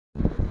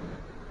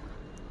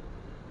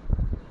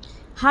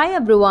Hi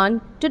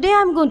everyone, today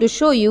I am going to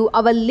show you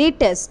our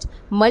latest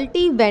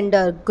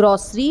multi-vendor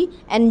grocery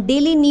and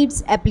daily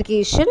needs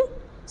application.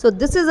 So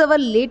this is our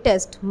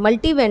latest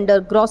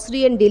multi-vendor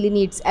grocery and daily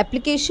needs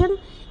application.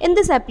 In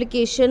this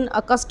application,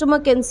 a customer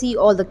can see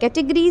all the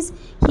categories,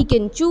 he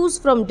can choose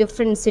from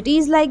different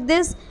cities like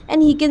this,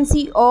 and he can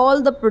see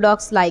all the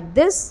products like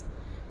this.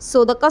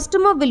 So the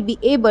customer will be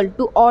able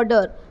to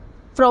order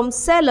from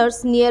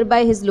sellers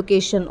nearby his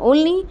location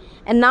only.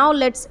 And now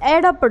let's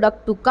add a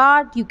product to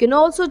cart. You can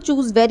also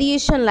choose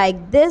variation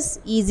like this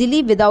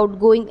easily without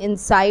going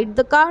inside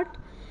the cart.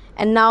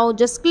 And now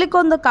just click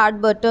on the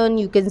cart button.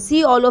 You can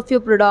see all of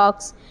your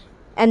products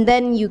and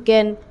then you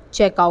can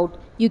check out.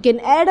 You can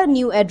add a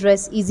new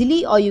address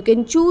easily, or you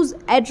can choose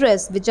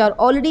address which are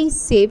already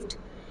saved,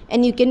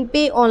 and you can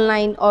pay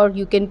online or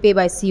you can pay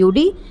by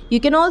COD. You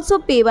can also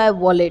pay by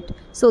wallet.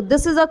 So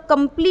this is a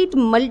complete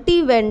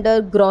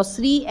multi-vendor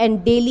grocery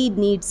and daily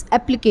needs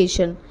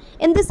application.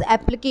 In this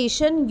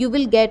application, you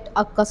will get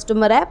a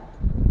customer app,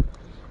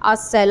 a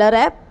seller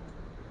app,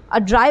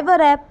 a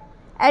driver app,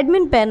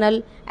 admin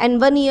panel, and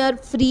 1 year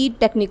free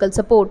technical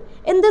support.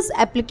 In this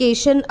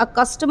application, a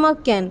customer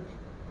can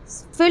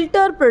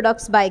filter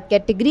products by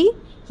category.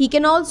 He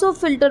can also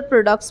filter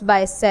products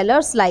by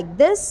sellers like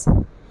this.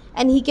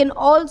 And he can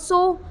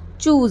also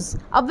choose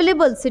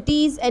available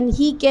cities, and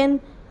he can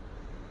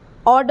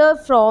order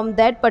from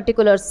that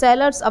particular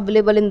sellers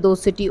available in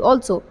those cities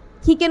also.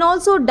 He can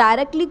also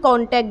directly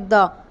contact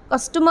the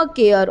customer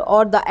care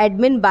or the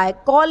admin by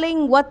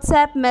calling,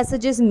 WhatsApp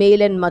messages,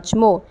 mail, and much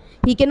more.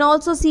 He can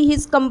also see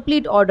his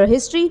complete order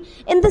history.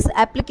 In this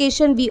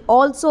application, we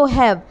also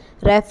have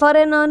refer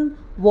and earn,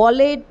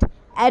 wallet,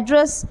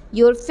 address,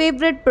 your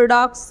favorite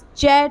products,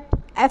 chat,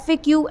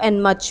 FAQ,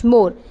 and much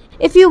more.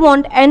 If you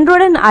want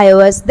Android and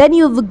iOS, then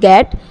you will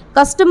get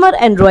customer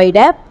Android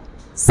app,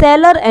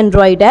 seller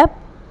Android app,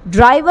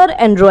 driver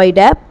Android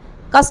app,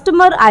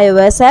 customer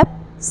iOS app,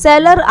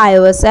 seller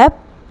iOS app,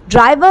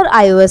 driver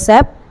iOS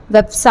app,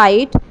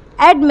 website,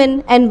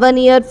 admin, and 1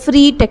 year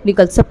free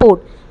technical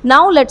support.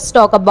 Now let's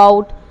talk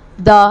about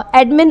the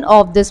admin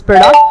of this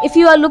product. If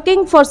you are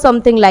looking for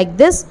something like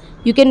this,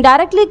 you can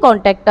directly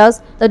contact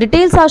us. The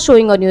details are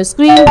showing on your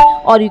screen,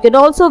 or you can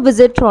also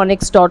visit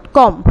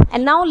Raunix.com.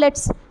 And now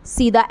let's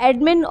see the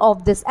admin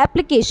of this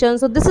application.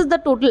 So this is the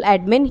total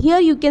admin. Here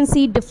you can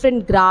see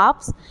different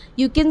graphs.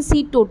 You can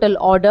see total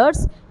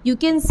orders. You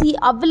can see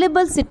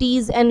available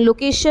cities and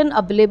location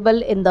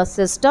available in the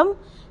system.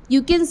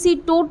 You can see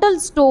total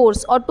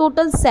stores or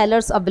total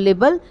sellers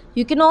available.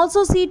 You can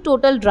also see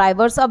total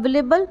drivers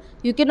available.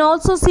 You can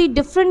also see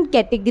different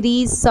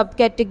categories,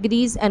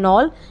 subcategories, and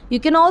all. You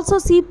can also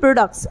see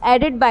products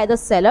added by the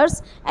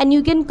sellers, and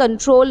you can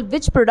control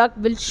which product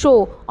will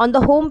show on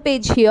the home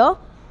page here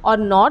or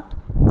not.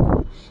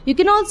 You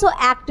can also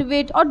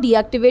activate or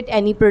deactivate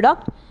any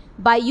product.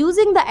 By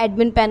using the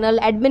admin panel,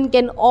 admin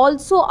can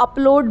also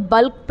upload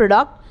bulk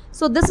product.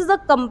 So this is a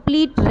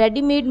complete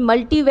ready-made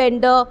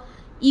multi-vendor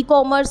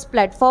e-commerce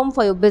platform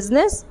for your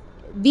business.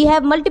 We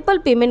have multiple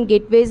payment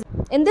gateways.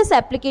 In this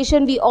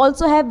application, we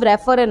also have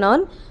refer and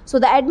earn. So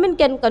the admin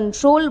can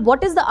control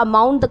what is the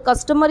amount the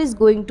customer is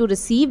going to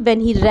receive when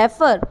he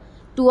refer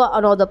to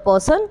another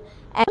person,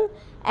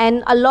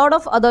 and a lot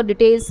of other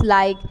details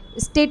like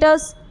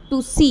status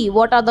to see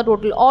what are the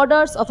total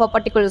orders of a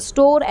particular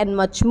store and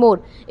much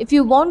more. If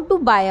you want to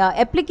buy an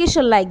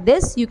application like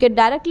this, you can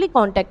directly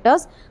contact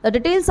us. The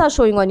details are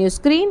showing on your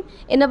screen.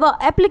 In our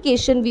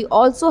application, we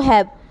also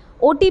have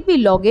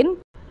OTP login.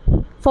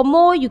 For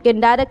more, you can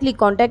directly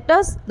contact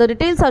us. The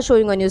details are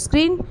showing on your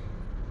screen.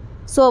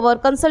 So our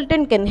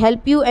consultant can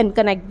help you and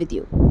connect with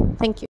you.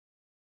 Thank you.